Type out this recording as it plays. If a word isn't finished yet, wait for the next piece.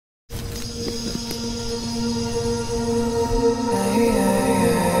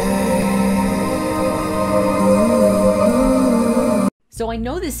I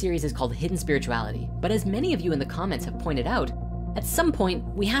know this series is called Hidden Spirituality, but as many of you in the comments have pointed out, at some point,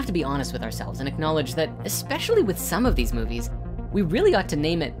 we have to be honest with ourselves and acknowledge that, especially with some of these movies, we really ought to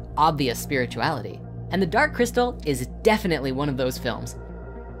name it obvious spirituality. And The Dark Crystal is definitely one of those films.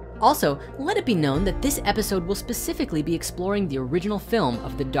 Also, let it be known that this episode will specifically be exploring the original film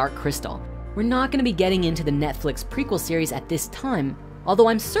of The Dark Crystal. We're not gonna be getting into the Netflix prequel series at this time, although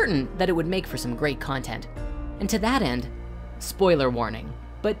I'm certain that it would make for some great content. And to that end, spoiler warning,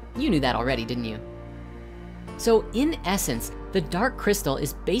 but you knew that already, didn't you? So in essence, The Dark Crystal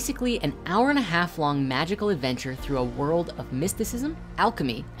is basically an hour-and-a-half long magical adventure through a world of mysticism,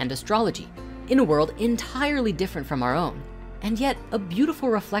 alchemy, and astrology, in a world entirely different from our own, and yet a beautiful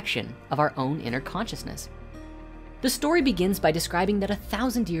reflection of our own inner consciousness. The story begins by describing that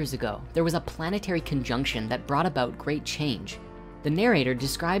 1,000 years ago, there was a planetary conjunction that brought about great change. The narrator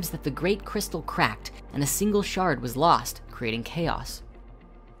describes that the great crystal cracked and a single shard was lost, creating chaos.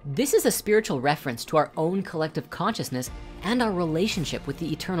 This is a spiritual reference to our own collective consciousness and our relationship with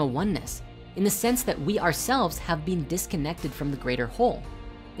the eternal oneness, in the sense that we ourselves have been disconnected from the greater whole.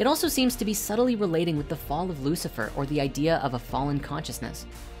 It also seems to be subtly relating with the fall of Lucifer, or the idea of a fallen consciousness.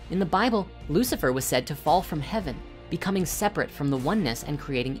 In the Bible, Lucifer was said to fall from heaven, becoming separate from the oneness and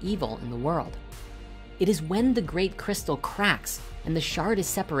creating evil in the world. It is when the great crystal cracks and the shard is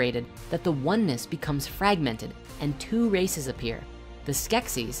separated that the oneness becomes fragmented and two races appear, the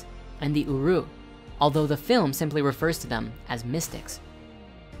Skeksis and the Uru, although the film simply refers to them as mystics.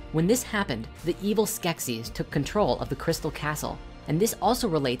 When this happened, the evil Skeksis took control of the crystal castle, and this also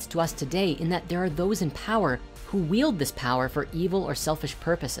relates to us today in that there are those in power who wield this power for evil or selfish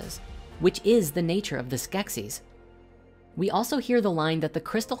purposes, which is the nature of the Skeksis. We also hear the line that the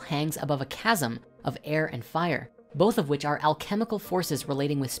crystal hangs above a chasm of air and fire, both of which are alchemical forces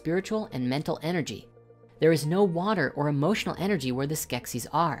relating with spiritual and mental energy. There is no water or emotional energy where the Skeksis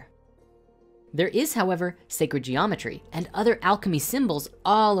are. There is, however, sacred geometry and other alchemy symbols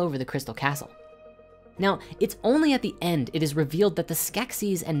all over the crystal castle. Now, it's only at the end it is revealed that the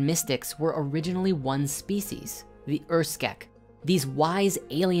Skeksis and mystics were originally one species, the Urskek, these wise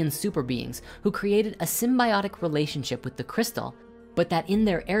alien super beings who created a symbiotic relationship with the crystal, but that in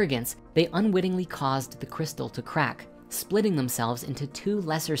their arrogance, they unwittingly caused the crystal to crack, splitting themselves into two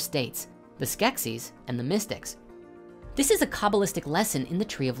lesser states, the Skeksis and the mystics. This is a Kabbalistic lesson in the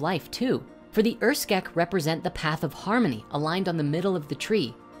Tree of Life too, for the Urskek represent the path of harmony aligned on the middle of the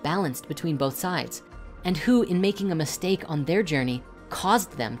tree, balanced between both sides, and who, in making a mistake on their journey,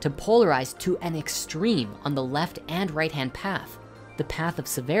 caused them to polarize to an extreme on the left and right-hand path, the path of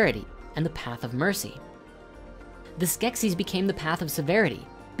severity and the path of mercy. The Skeksis became the path of severity,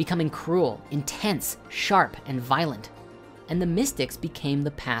 becoming cruel, intense, sharp, and violent. And the mystics became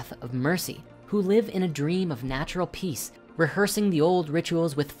the path of mercy, who live in a dream of natural peace, rehearsing the old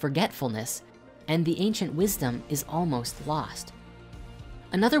rituals with forgetfulness, and the ancient wisdom is almost lost.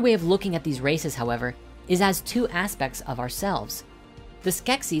 Another way of looking at these races, however, is as two aspects of ourselves. The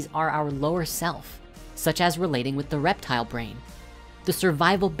Skeksis are our lower self, such as relating with the reptile brain, the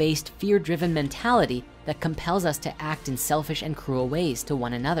survival-based, fear-driven mentality that compels us to act in selfish and cruel ways to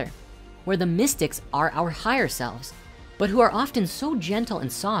one another, where the mystics are our higher selves, but who are often so gentle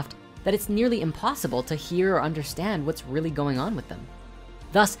and soft that it's nearly impossible to hear or understand what's really going on with them.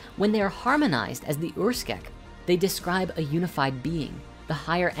 Thus, when they are harmonized as the Urskek, they describe a unified being, the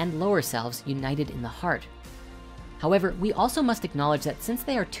higher and lower selves united in the heart. However, we also must acknowledge that since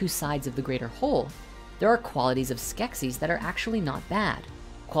they are two sides of the greater whole, there are qualities of Skeksis that are actually not bad.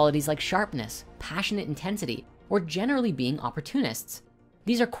 Qualities like sharpness, passionate intensity, or generally being opportunists.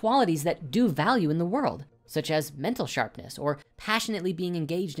 These are qualities that do value in the world, such as mental sharpness or passionately being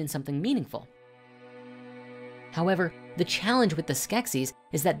engaged in something meaningful. However, the challenge with the Skeksis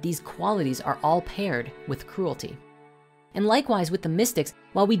is that these qualities are all paired with cruelty. And likewise with the mystics,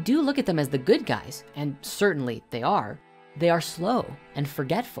 while we do look at them as the good guys, and certainly they are slow and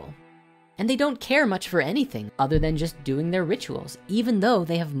forgetful. And they don't care much for anything other than just doing their rituals, even though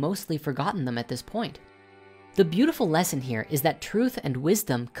they have mostly forgotten them at this point. The beautiful lesson here is that truth and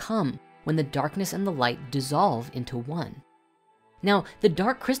wisdom come when the darkness and the light dissolve into one. Now, the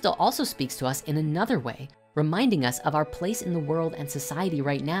dark crystal also speaks to us in another way, reminding us of our place in the world and society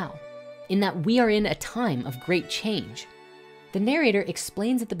right now, in that we are in a time of great change. The narrator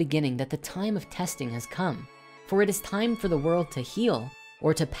explains at the beginning that the time of testing has come, for it is time for the world to heal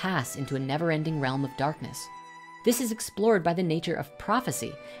or to pass into a never-ending realm of darkness. This is explored by the nature of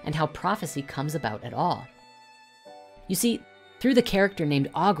prophecy and how prophecy comes about at all. You see, through the character named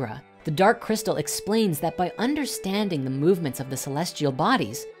Agra, the dark crystal explains that by understanding the movements of the celestial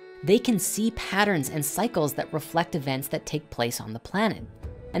bodies, they can see patterns and cycles that reflect events that take place on the planet.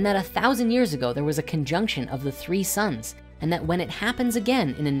 And that 1,000 years ago, there was a conjunction of the 3 suns, and that when it happens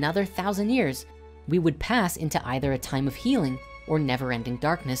again in another 1,000 years, we would pass into either a time of healing or never-ending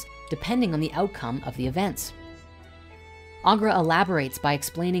darkness, depending on the outcome of the events. Agra elaborates by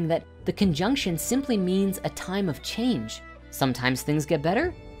explaining that the conjunction simply means a time of change. Sometimes things get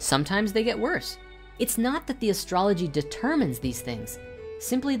better, sometimes they get worse. It's not that the astrology determines these things,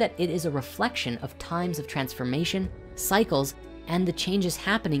 simply that it is a reflection of times of transformation, cycles, and the changes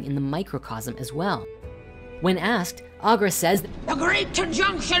happening in the microcosm as well. When asked, Agra says, "The Great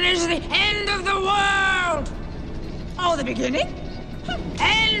Conjunction is the end of the world! Or the beginning?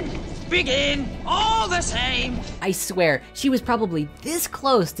 And begin, all the same." I swear, she was probably this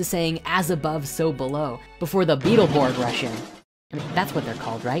close to saying "as above, so below" before the Beetleborg rush in. I mean, that's what they're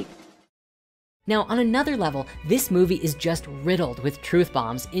called, right? Now, on another level, this movie is just riddled with truth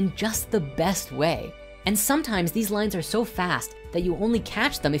bombs in just the best way. And sometimes these lines are so fast that you only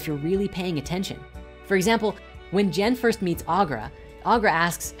catch them if you're really paying attention. For example, when Jen first meets Agra, Agra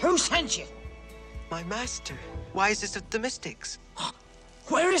asks, "Who sent you?" My master, wisest of the mystics.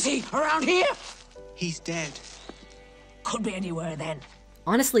 "Where is he? Around here?" He's dead. Could be anywhere then.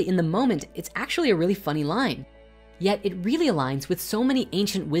 Honestly, in the moment, it's actually a really funny line. Yet it really aligns with so many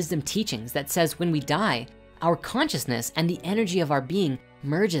ancient wisdom teachings that says when we die, our consciousness and the energy of our being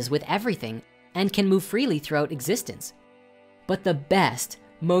merges with everything and can move freely throughout existence. But the best,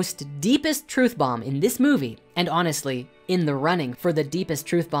 most deepest truth bomb in this movie, and honestly, in the running for the deepest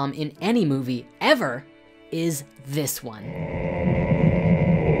truth bomb in any movie ever, is this one.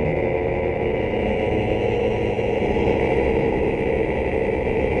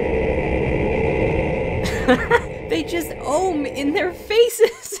 They just ohm in their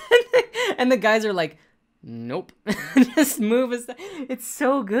faces. And the guys are like, nope, just move aside. It's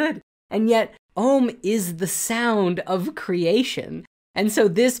so good. And yet ohm is the sound of creation. And so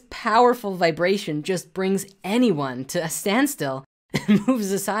this powerful vibration just brings anyone to a standstill and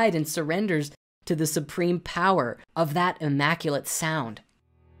moves aside and surrenders to the supreme power of that immaculate sound.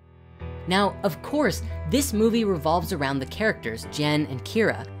 Now, of course, this movie revolves around the characters, Jen and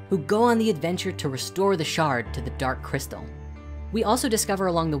Kira, who go on the adventure to restore the shard to the dark crystal. We also discover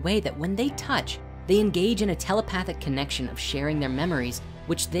along the way that when they touch, they engage in a telepathic connection of sharing their memories,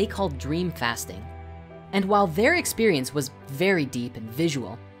 which they call dream fasting. And while their experience was very deep and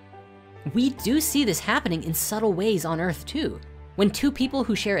visual, we do see this happening in subtle ways on Earth too. When 2 people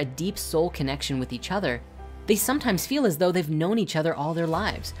who share a deep soul connection with each other, they sometimes feel as though they've known each other all their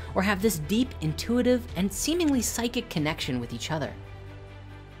lives, or have this deep, intuitive, and seemingly psychic connection with each other.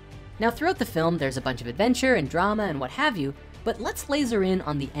 Now, throughout the film, there's a bunch of adventure and drama and what have you, but let's laser in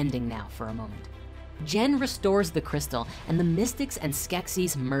on the ending now for a moment. Jen restores the crystal and the mystics and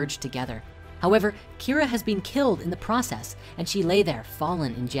Skeksis merge together. However, Kira has been killed in the process and she lay there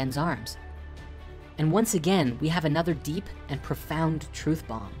fallen in Jen's arms. And once again, we have another deep and profound truth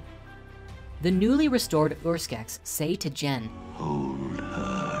bomb. The newly restored Urskeks say to Jen, "Hold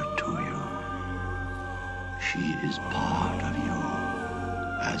her to you. She is part of you,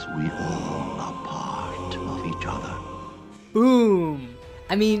 as we all are part of each other." Boom!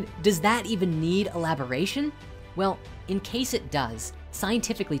 I mean, does that even need elaboration? Well, in case it does,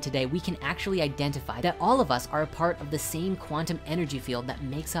 scientifically today, we can actually identify that all of us are a part of the same quantum energy field that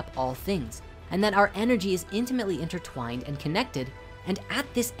makes up all things, and that our energy is intimately intertwined and connected. And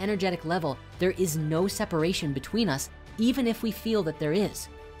at this energetic level, there is no separation between us, even if we feel that there is.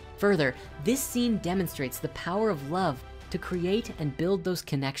 Further, this scene demonstrates the power of love to create and build those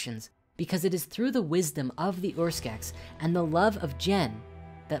connections, because it is through the wisdom of the Urskeks and the love of Jen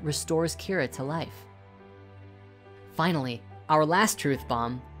that restores Kira to life. Finally, our last truth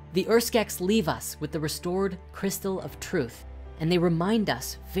bomb, the Urskeks leave us with the restored crystal of truth, and they remind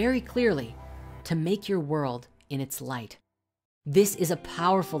us very clearly to make your world in its light. This is a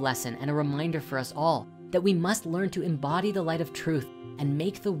powerful lesson and a reminder for us all that we must learn to embody the light of truth and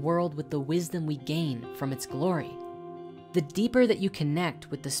make the world with the wisdom we gain from its glory. The deeper that you connect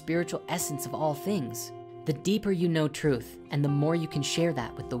with the spiritual essence of all things, the deeper you know truth and the more you can share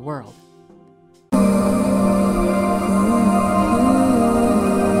that with the world.